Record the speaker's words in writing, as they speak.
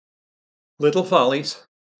Little Follies,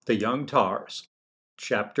 The Young Tars,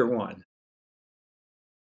 Chapter 1.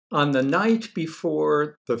 On the night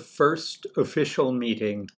before the first official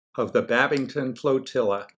meeting of the Babbington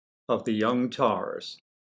Flotilla of the Young Tars,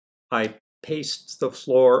 I paced the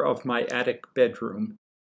floor of my attic bedroom,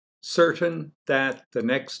 certain that the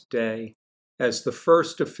next day, as the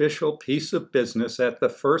first official piece of business at the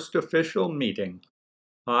first official meeting,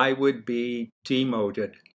 I would be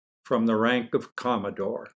demoted from the rank of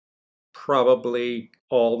Commodore, probably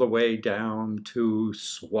all the way down to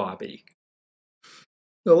Swabby.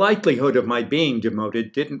 The likelihood of my being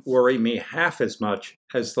demoted didn't worry me half as much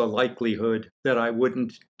as the likelihood that I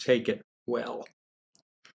wouldn't take it well.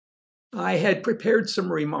 I had prepared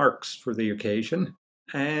some remarks for the occasion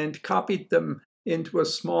and copied them into a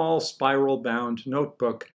small spiral-bound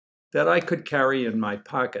notebook that I could carry in my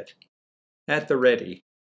pocket, at the ready,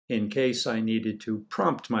 in case I needed to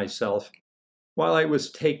prompt myself while I was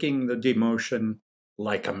taking the demotion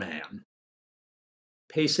like a man.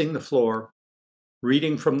 Pacing the floor,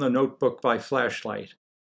 reading from the notebook by flashlight,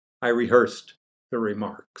 I rehearsed the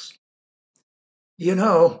remarks. "You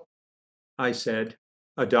know," I said,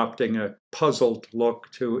 adopting a puzzled look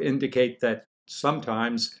to indicate that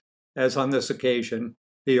sometimes, as on this occasion,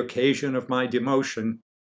 the occasion of my demotion,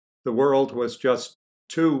 the world was just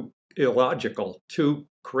too illogical, too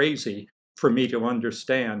crazy for me to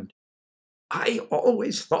understand. "I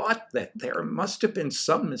always thought that there must have been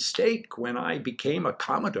some mistake when I became a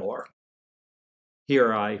Commodore."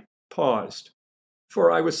 Here I paused,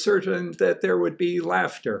 for I was certain that there would be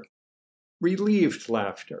laughter, relieved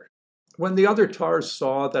laughter, when the other tars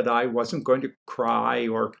saw that I wasn't going to cry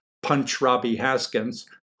or punch Robby Haskins,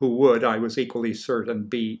 who would, I was equally certain,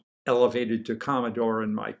 be elevated to Commodore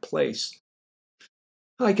in my place.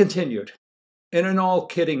 I continued, in an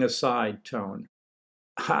all-kidding-aside tone.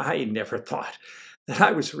 "I never thought that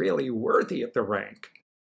I was really worthy of the rank.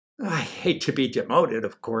 I hate to be demoted,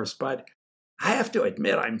 of course, but I have to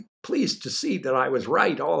admit I'm pleased to see that I was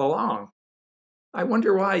right all along. I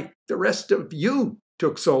wonder why the rest of you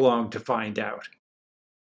took so long to find out."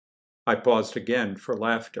 I paused again for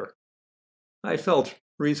laughter. I felt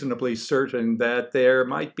reasonably certain that there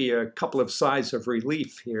might be a couple of sighs of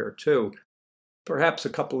relief here, too. Perhaps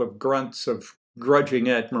a couple of grunts of grudging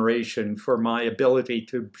admiration for my ability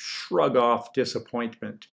to shrug off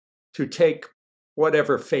disappointment, to take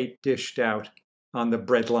whatever fate dished out on the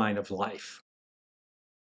breadline of life.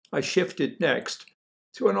 I shifted next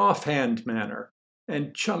to an offhand manner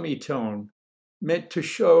and chummy tone, meant to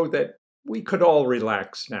show that we could all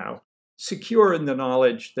relax now, secure in the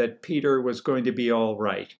knowledge that Peter was going to be all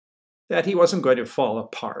right, that he wasn't going to fall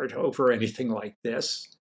apart over anything like this.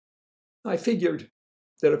 I figured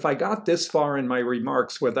that if I got this far in my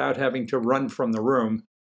remarks without having to run from the room,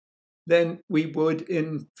 then we would,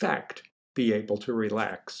 in fact, be able to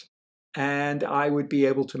relax, and I would be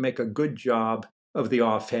able to make a good job of the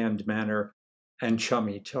offhand manner and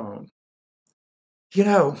chummy tone. "You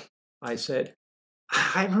know," I said,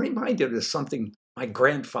 "I'm reminded of something my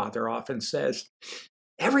grandfather often says.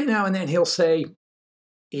 Every now and then he'll say,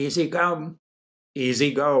 'Easy come,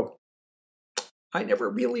 easy go.' I never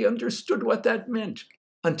really understood what that meant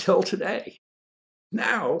until today.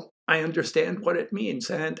 Now I understand what it means,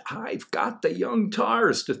 and I've got the young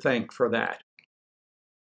tars to thank for that."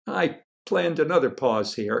 I planned another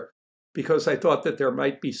pause here, because I thought that there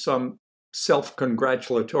might be some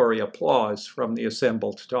self-congratulatory applause from the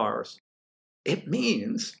assembled tars. "It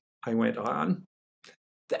means," I went on,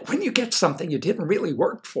 "that when you get something you didn't really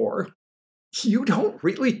work for, you don't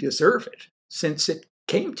really deserve it, since it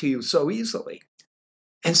came to you so easily.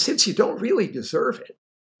 And since you don't really deserve it,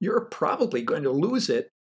 you're probably going to lose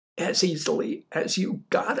it as easily as you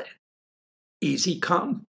got it. Easy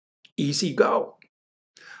come, easy go.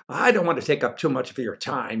 I don't want to take up too much of your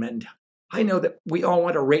time, and I know that we all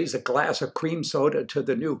want to raise a glass of cream soda to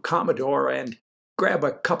the new Commodore and grab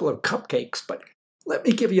a couple of cupcakes, but let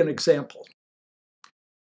me give you an example.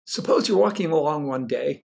 Suppose you're walking along one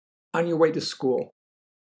day on your way to school,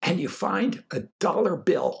 and you find a dollar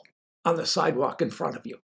bill on the sidewalk in front of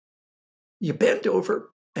you. You bend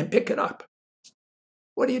over and pick it up.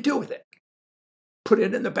 What do you do with it? Put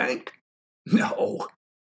it in the bank? No.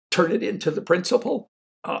 Turn it into the principal?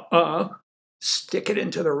 Stick it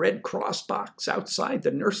into the Red Cross box outside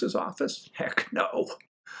the nurse's office? Heck no.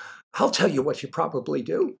 I'll tell you what you probably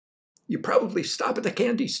do. You probably stop at the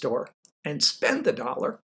candy store and spend the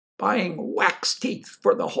dollar buying wax teeth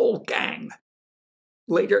for the whole gang.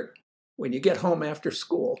 Later, when you get home after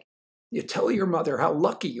school, you tell your mother how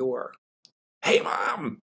lucky you were. 'Hey,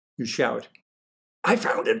 Mom,' you shout, 'I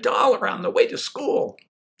found $1 on the way to school.'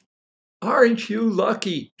 Aren't you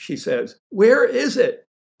lucky? She says. Where is it?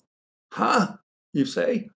 Huh? You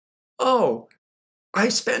say. Oh, I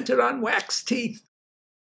spent it on wax teeth.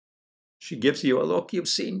 She gives you a look you've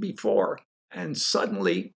seen before, and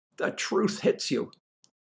suddenly the truth hits you.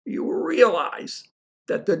 You realize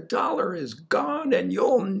that the dollar is gone and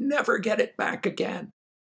you'll never get it back again.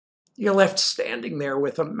 You're left standing there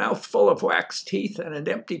with a mouthful of wax teeth and an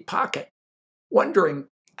empty pocket, wondering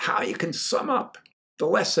how you can sum up the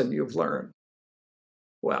lesson you've learned.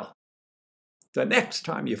 Well, the next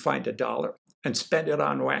time you find a dollar and spend it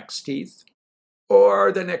on wax teeth,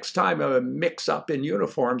 or the next time a mix-up in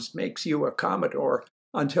uniforms makes you a Commodore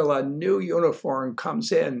until a new uniform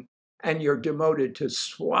comes in and you're demoted to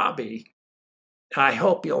Swabby, I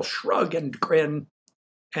hope you'll shrug and grin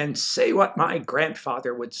and say what my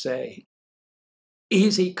grandfather would say.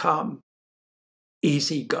 Easy come,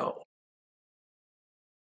 easy go.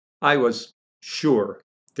 I was sure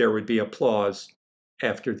there would be applause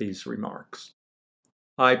after these remarks.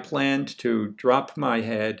 I planned to drop my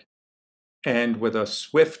head and, with a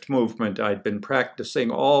swift movement I'd been practicing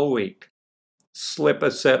all week, slip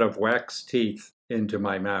a set of wax teeth into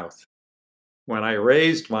my mouth. When I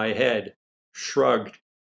raised my head, shrugged,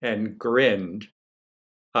 and grinned,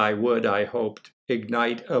 I would, I hoped,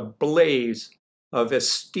 ignite a blaze of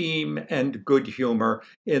esteem and good humor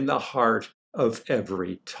in the heart of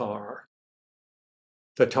every tar.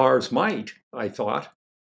 The tars might, I thought,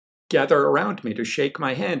 gather around me to shake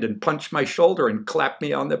my hand and punch my shoulder and clap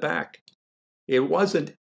me on the back. It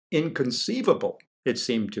wasn't inconceivable, it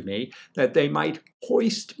seemed to me, that they might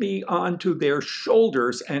hoist me onto their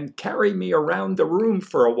shoulders and carry me around the room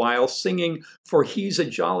for a while singing "For He's a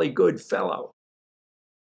Jolly Good Fellow."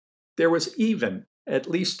 There was even at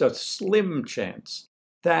least a slim chance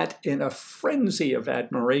that, in a frenzy of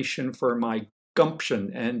admiration for my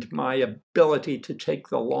gumption and my ability to take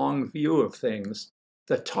the long view of things,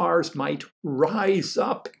 the tars might rise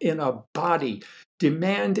up in a body,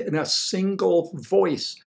 demand in a single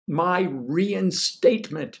voice my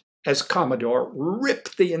reinstatement as Commodore,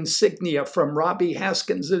 rip the insignia from Robby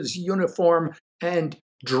Haskins's uniform, and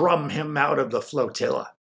drum him out of the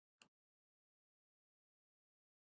flotilla.